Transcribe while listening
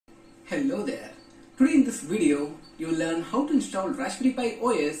Hello there. Today in this video, you will learn how to install Raspberry Pi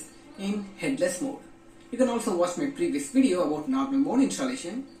OS in headless mode. You can also watch my previous video about normal mode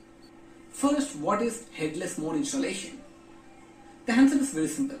installation. First, what is headless mode installation? The answer is very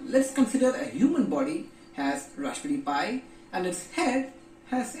simple. Let's consider a human body has Raspberry Pi and its head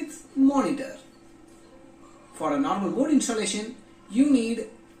has its monitor. For a normal mode installation, you need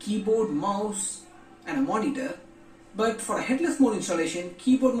keyboard, mouse and a monitor. But for a headless mode installation,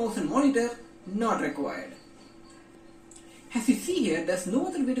 keyboard, mouse and monitor not required. As you see here, there's no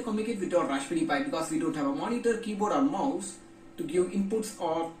other way to communicate with your Raspberry Pi because we don't have a monitor, keyboard or mouse to give inputs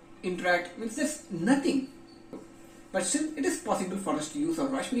or interact. Means there's nothing. But still, it is possible for us to use our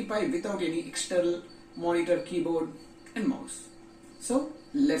Raspberry Pi without any external monitor, keyboard and mouse. So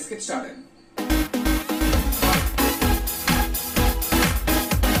let's get started.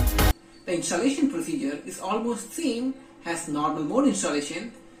 The installation procedure is almost same as normal mode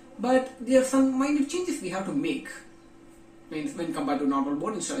installation, but there are some minor changes we have to make when compared to normal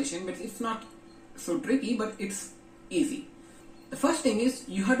mode installation, but it's not so tricky, but it's easy. The first thing is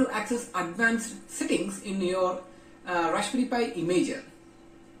you have to access advanced settings in your Raspberry Pi imager.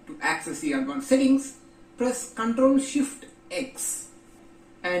 To access the advanced settings, press Ctrl+Shift+X,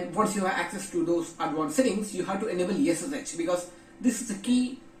 and once you have access to those advanced settings, you have to enable SSH because this is the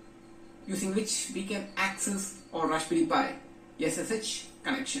key using which we can access our Raspberry Pi SSH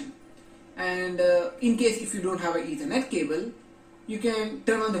connection. And in case if you don't have an Ethernet cable, you can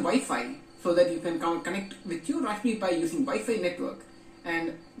turn on the Wi-Fi so that you can connect with your Raspberry Pi using Wi-Fi network,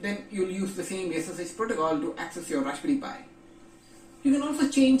 and then you'll use the same SSH protocol to access your Raspberry Pi. You can also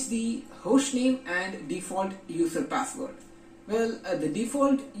change the host name and default user password. Well, the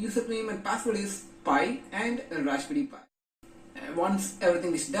default username and password is Pi and Raspberry Pi. Once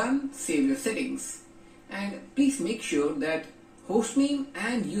everything is done, save your settings, and please make sure that hostname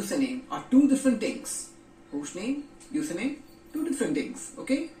and username are two different things. Hostname, username, two different things.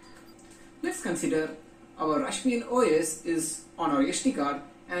 Okay. Let's consider our Raspbian OS is on our SD card,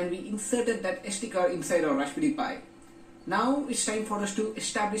 and we inserted that SD card inside our Raspberry Pi. Now it's time for us to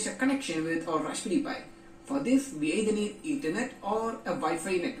establish a connection with our Raspberry Pi. For this, we either need Ethernet or a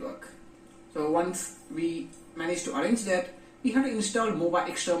Wi-Fi network. So once we manage to arrange that, we have to install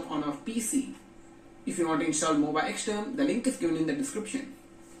MobaXterm on our PC. If you want to install MobaXterm, the link is given in the description.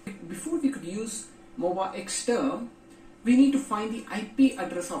 Before we could use MobaXterm, we need to find the IP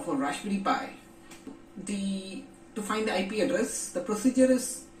address of our Raspberry Pi. To find the IP address, the procedure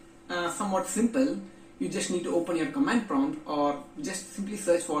is somewhat simple. You just need to open your command prompt or just simply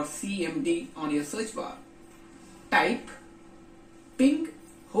search for CMD on your search bar. Type ping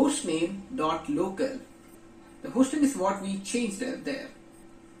hostname.local. The hostname is what we changed there.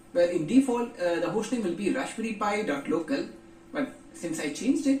 Well, in default, the hostname will be raspberrypi.local, but since I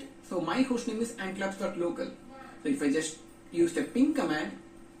changed it, so my hostname is anclaps.local. So if I just use the ping command,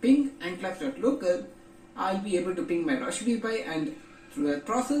 ping anclaps.local, I'll be able to ping my Raspberry Pi, and through that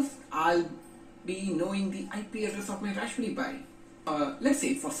process, I'll be knowing the IP address of my Raspberry Pi. Let's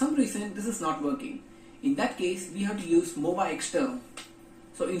say for some reason this is not working. In that case, we have to use MobaXterm.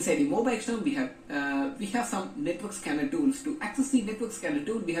 So inside the MobaXterm, we have some network scanner tools. To access the network scanner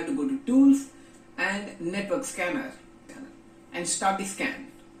tool, we have to go to Tools and Network Scanner and start the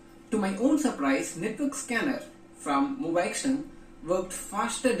scan. To my own surprise, Network Scanner from MobaXterm worked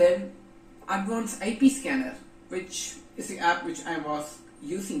faster than Advanced IP Scanner, which is the app which I was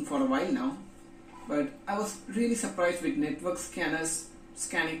using for a while now. But I was really surprised with Network Scanner's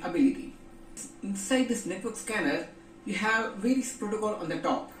scanning ability. Inside this Network Scanner, you have various protocol on the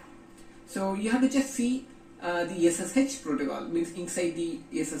top. So you have to just see the SSH protocol, means inside the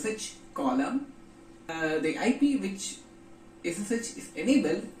SSH column, the IP which SSH is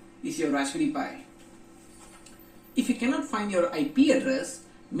enabled is your Raspberry Pi. If you cannot find your IP address,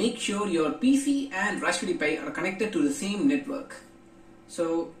 make sure your PC and Raspberry Pi are connected to the same network.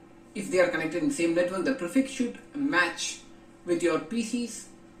 So if they are connected in the same network, the prefix should match with your PC's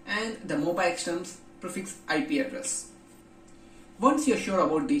and the MobaXterm's prefix IP address. Once you're sure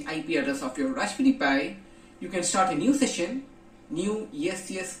about the IP address of your Raspberry Pi, you can start a new session, new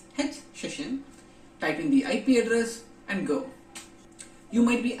SSH session, type in the IP address and go. You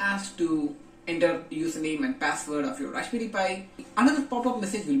might be asked to enter username and password of your Raspberry Pi. Another pop-up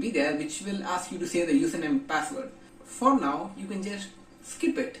message will be there which will ask you to say the username and password. For now, you can just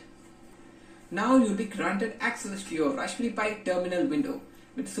skip it. Now you'll be granted access to your Raspberry Pi terminal window.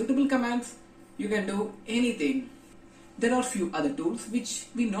 With suitable commands, you can do anything. There are few other tools which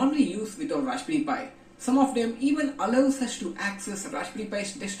we normally use with our Raspberry Pi. Some of them even allows us to access Raspberry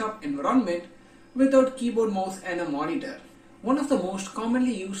Pi's desktop environment without keyboard, mouse and a monitor. One of the most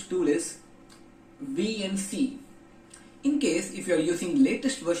commonly used tool is Vnc. In case if you are using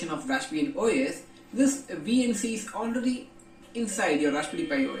latest version of Raspberry OS, this Vnc is already inside your Raspberry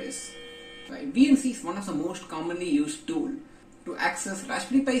Pi OS. Vnc is one of the most commonly used tool to access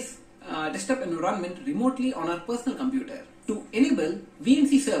Raspberry Pi's desktop environment remotely on our personal computer. To enable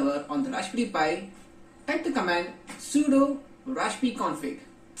Vnc server on the Raspberry Pi, type the command sudo raspberry-config.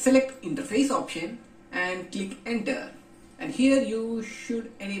 Select interface option and click enter. And here you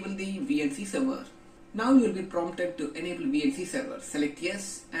should enable the Vnc server. Now you will be prompted to enable Vnc server. Select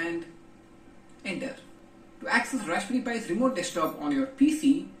yes and enter. To access Raspberry Pi's remote desktop on your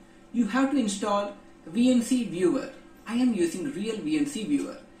PC, you have to install Vnc Viewer. I am using real Vnc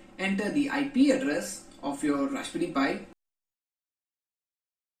Viewer. Enter the IP address of your Raspberry Pi.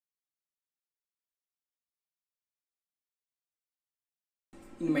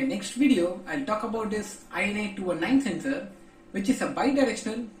 In my next video, I'll talk about this INA 219 sensor, which is a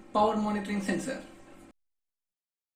bidirectional power monitoring sensor.